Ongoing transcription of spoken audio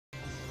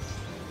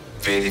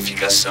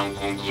Verificação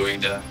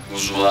concluída.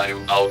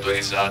 Usuário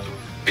autorizado.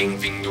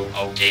 Bem-vindo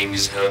ao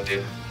Games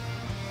Hunter.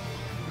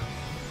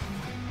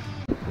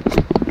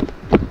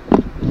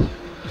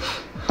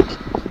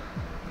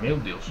 Meu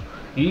Deus.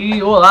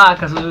 E olá,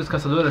 caçadores e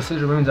caçadoras,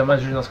 sejam bem-vindos a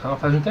mais um vídeo do nosso canal.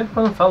 Faz um tempo que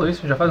eu não falo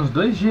isso, já faz uns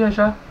 2 dias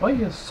já,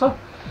 olha só.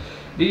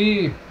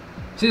 E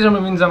sejam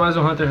bem-vindos a mais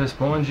um Hunter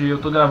Responde. Eu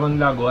tô gravando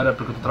ele agora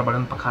porque eu tô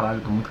trabalhando pra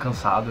caralho, tô muito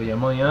cansado. E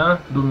amanhã,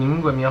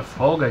 domingo, é minha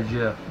folga,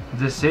 dia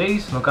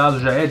 16, no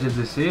caso já é dia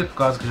 16, por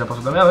causa que já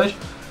passou da meia-noite.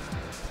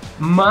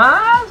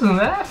 Mas,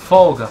 né,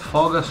 folga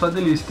é só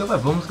delícia. Então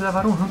vamos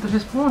gravar um Hunter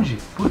Responde,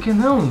 por que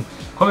não?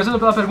 Começando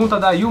pela pergunta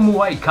da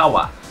Yumu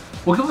Aikawa.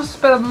 O que você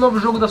espera do novo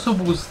jogo da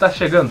Sucubus que está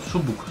chegando?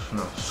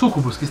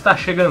 Sucubus que está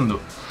chegando.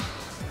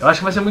 Eu acho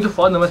que vai ser muito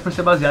foda, mas por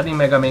ser baseado em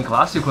Mega Man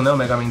clássico, né, o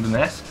Mega Man do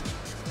NES.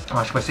 Eu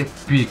acho que vai ser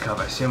pica,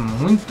 vai ser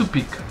muito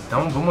pica.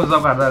 Então vamos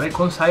aguardar aí,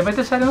 quando sair vai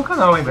ter série no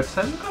canal, hein, vai ter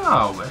série no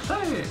canal, vai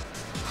sair.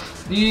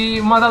 E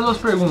uma das duas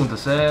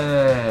perguntas,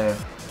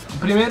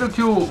 primeiro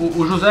que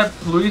o José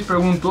Luiz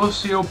perguntou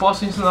se eu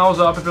posso ensinar a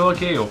usar o app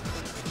bloqueio.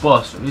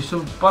 Posso,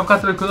 isso pode ficar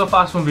tranquilo, eu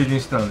faço um vídeo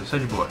ensinando, isso é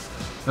de boa.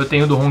 Eu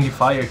tenho do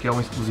Hongfire, que é um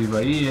exclusivo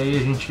aí, e aí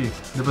a gente,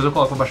 depois eu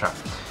coloco pra baixar.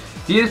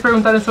 E eles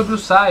perguntaram sobre o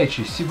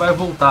site, se vai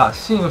voltar.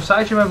 Sim, o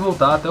site vai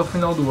voltar até o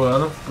final do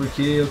ano,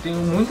 porque eu tenho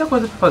muita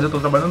coisa pra fazer, eu tô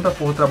trabalhando pra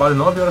porra, eu trabalho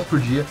 9 horas por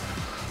dia.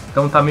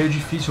 Então tá meio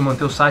difícil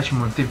manter o site,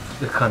 manter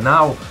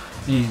canal,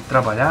 e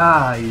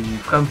trabalhar, e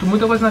ficar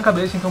muita coisa na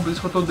cabeça, então por isso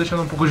que eu tô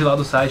deixando um pouco de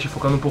lado o site,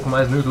 focando um pouco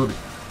mais no YouTube.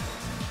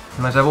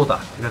 Mas vai voltar,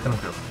 fica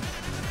tranquilo.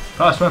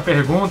 Próxima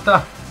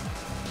pergunta.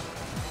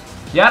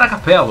 Yara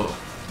Capello.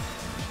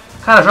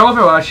 Cara, joga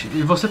Overwatch,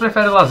 e você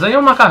prefere lasanha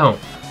ou macarrão?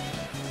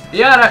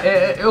 Yara,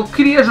 eu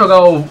queria jogar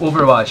o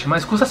Overwatch,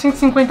 mas custa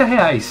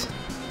R$150.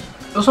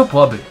 Eu sou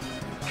pobre,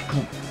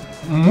 tipo,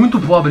 muito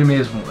pobre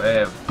mesmo,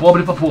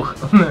 pobre pra porra.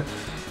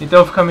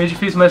 Então fica meio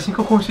difícil, mas assim que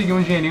eu conseguir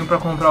um dinheirinho pra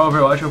comprar o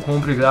Overwatch, eu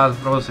compro e gravo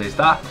pra vocês,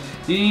 tá?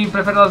 E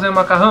prefere lasanha ou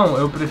macarrão?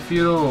 Eu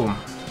prefiro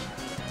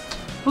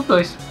os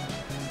dois.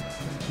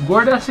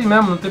 Gordo é assim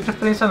mesmo, não tem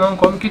preferência não,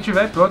 come o que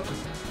tiver e pronto.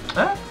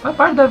 Faz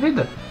parte da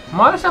vida,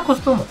 uma hora você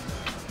acostuma.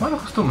 Mano,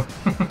 costuma.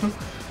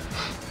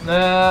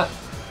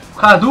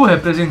 Cadu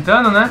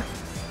representando, né?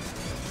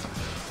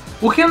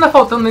 O que anda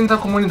faltando dentro da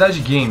comunidade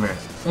gamer?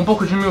 Um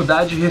pouco de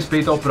humildade e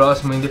respeito ao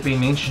próximo,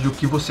 independente do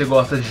que você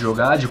gosta de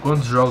jogar, de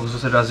quantos jogos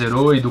você já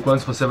zerou e do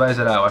quantos você vai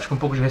zerar. Eu acho que um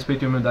pouco de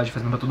respeito e humildade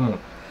faz bem pra todo mundo.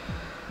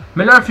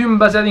 Melhor filme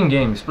baseado em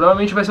games?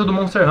 Provavelmente vai ser o do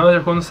Monster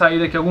Hunter quando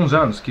sair daqui a alguns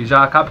anos, que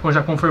já a Capcom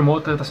já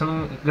confirmou que tá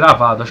sendo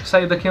gravado. Acho que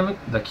sair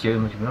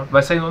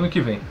vai sair no ano que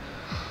vem.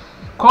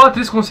 Qual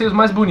atriz com seios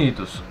mais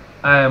bonitos?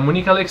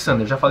 Monique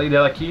Alexander, já falei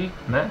dela aqui,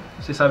 né?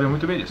 Vocês sabem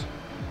muito bem disso.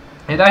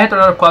 Irá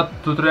retornar o quadro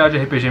tutorial de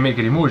RPG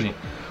Maker e Mugen?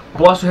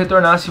 Posso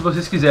retornar se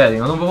vocês quiserem.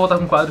 Eu não vou voltar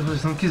com o quadro se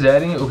vocês não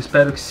quiserem. Eu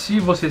espero que se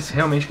vocês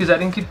realmente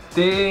quiserem que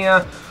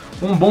tenha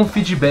um bom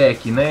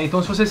feedback, né?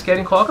 Então se vocês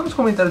querem, coloca nos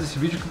comentários desse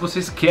vídeo que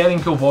vocês querem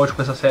que eu volte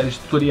com essa série de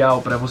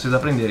tutorial pra vocês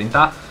aprenderem,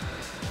 tá?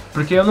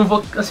 Porque eu não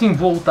vou, assim,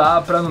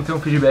 voltar pra não ter um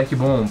feedback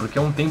bom, porque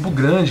é um tempo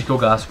grande que eu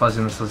gasto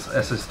fazendo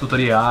essas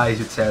tutoriais,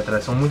 etc.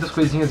 São muitas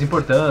coisinhas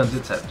importantes,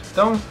 etc.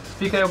 Então,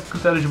 fica aí o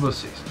critério de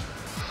vocês.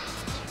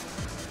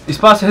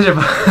 Espaço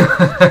reservado...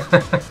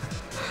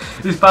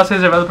 Espaço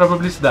reservado pra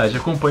publicidade.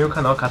 Acompanhe o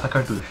canal Cata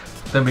Cartucho,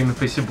 também no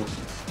Facebook.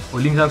 O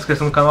link tá na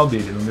descrição do canal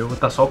dele, no meu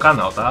tá só o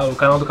canal, tá? O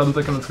canal do Cadu tá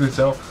aqui na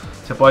descrição,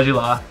 você pode ir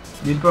lá.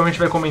 E ele provavelmente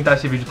vai comentar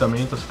esse vídeo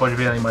também, então você pode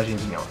ver a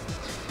imagenzinha lá.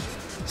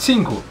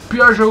 5.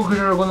 Pior jogo que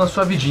já jogou na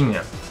sua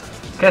vidinha.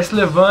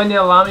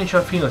 Castlevania Lament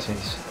of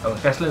Innocence.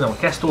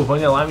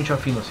 Castlevania Lament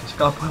of Innocence.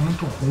 Aquela porra é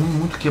muito ruim,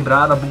 muito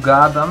quebrada,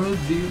 bugada. Ah, meu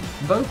Deus.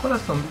 Dói o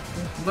coração.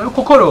 Dói o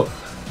cocorô.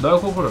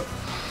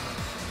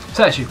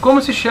 7.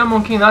 Como se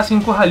chamam quem nasce em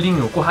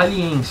Corralinho?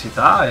 Corraliense,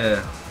 tá?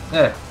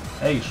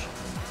 É isso.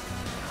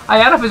 A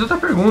Yara fez outra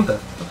pergunta.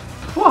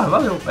 Porra,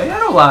 valeu. A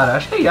Yara ou Lara?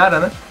 Acho que é Yara,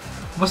 né?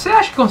 Você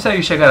acha que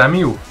consegue chegar a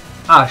 1000?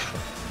 Acho.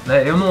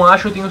 Né? Eu não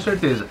acho, eu tenho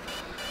certeza.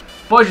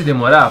 Pode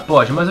demorar?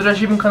 Pode, mas eu já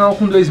tive um canal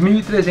com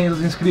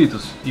 2.300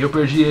 inscritos e eu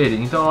perdi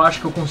ele, então eu acho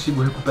que eu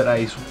consigo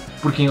recuperar isso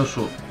por quem eu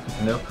sou,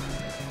 entendeu?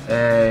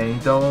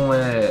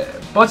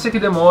 Pode ser que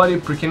demore,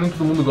 porque nem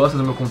todo mundo gosta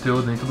do meu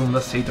conteúdo, nem todo mundo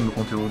aceita meu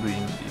conteúdo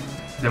e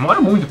demora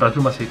muito pra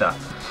turma aceitar.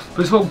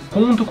 Por isso eu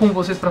conto com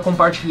vocês pra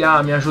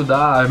compartilhar, me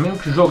ajudar, mesmo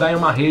que jogar em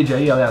uma rede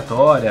aí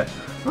aleatória,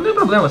 não tem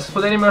problema, se vocês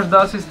puderem me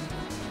ajudar,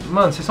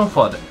 mano, vocês são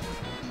foda.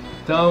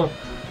 Então...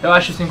 eu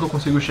acho sim que eu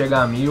consigo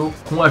chegar a 1000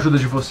 com a ajuda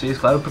de vocês,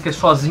 claro, porque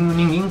sozinho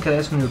ninguém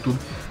cresce no YouTube.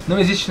 Não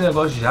existe esse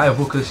negócio de, eu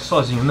vou crescer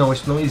sozinho. Não,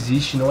 isso não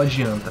existe, não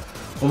adianta.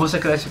 Ou você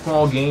cresce com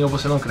alguém ou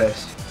você não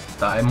cresce,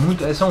 tá?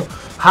 São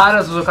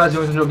raras as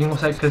ocasiões onde alguém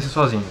consegue crescer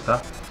sozinho,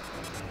 tá?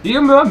 E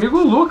o meu amigo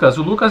Lucas.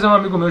 O Lucas é um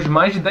amigo meu de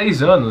mais de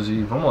 10 anos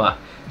e vamos lá.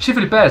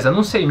 Chifre pesa?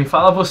 Não sei, me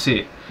fala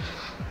você.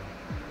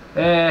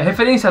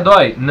 Referência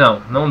dói? Não,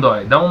 não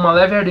dói. Dá uma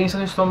leve ardência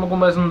no estômago,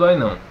 mas não dói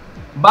não.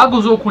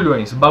 Bagos ou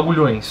culhões?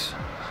 Bagulhões.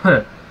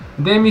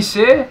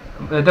 DMC,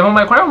 Devil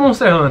May Cry ou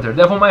Monster Hunter?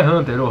 Devil May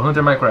Hunter ou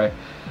Hunter May Cry.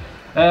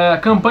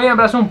 Campanha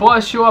abraça um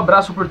poste ou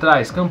abraço por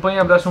trás?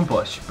 Campanha abraça um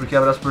poste, porque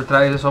abraço por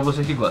trás é só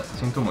você que gosta,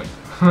 sinto muito.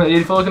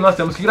 Ele falou que nós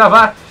temos que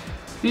gravar,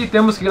 e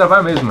temos que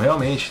gravar mesmo,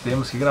 realmente,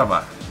 temos que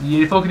gravar. E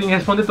ele falou que tinha que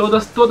responder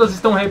todas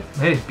estão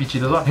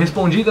repetidas, ó,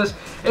 respondidas.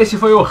 Esse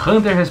foi o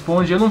Hunter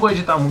Responde, eu não vou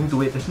editar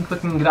muito ele aqui, porque eu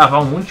tenho que gravar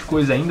um monte de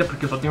coisa ainda,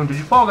 porque eu só tenho um dia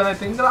de folga, né,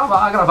 tem que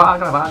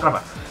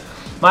gravar.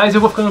 Mas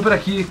eu vou ficando por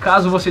aqui,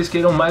 caso vocês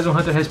queiram mais um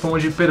Hunter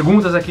Responde,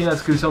 perguntas aqui na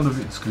descrição do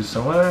vídeo.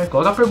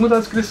 Coloca a pergunta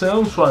na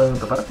descrição, sua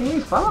anta,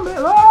 parabéns, fala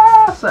mesmo,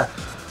 nossa!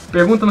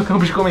 Pergunta no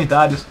campo de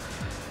comentários.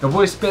 Eu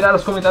vou esperar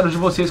os comentários de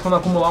vocês, quando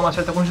acumular uma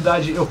certa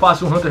quantidade, eu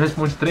faço um Hunter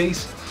Responde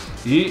 3.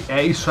 E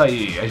é isso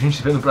aí, a gente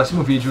se vê no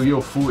próximo vídeo e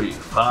eu fui,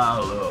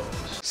 falou!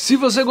 Se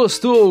você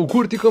gostou,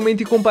 curta,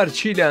 comenta e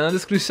compartilha, na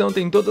descrição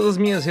tem todas as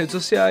minhas redes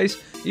sociais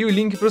e o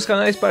link para os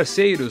canais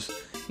parceiros.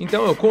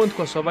 Então eu conto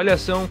com a sua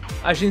avaliação,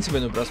 a gente se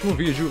vê no próximo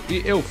vídeo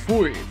e eu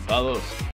fui, falou!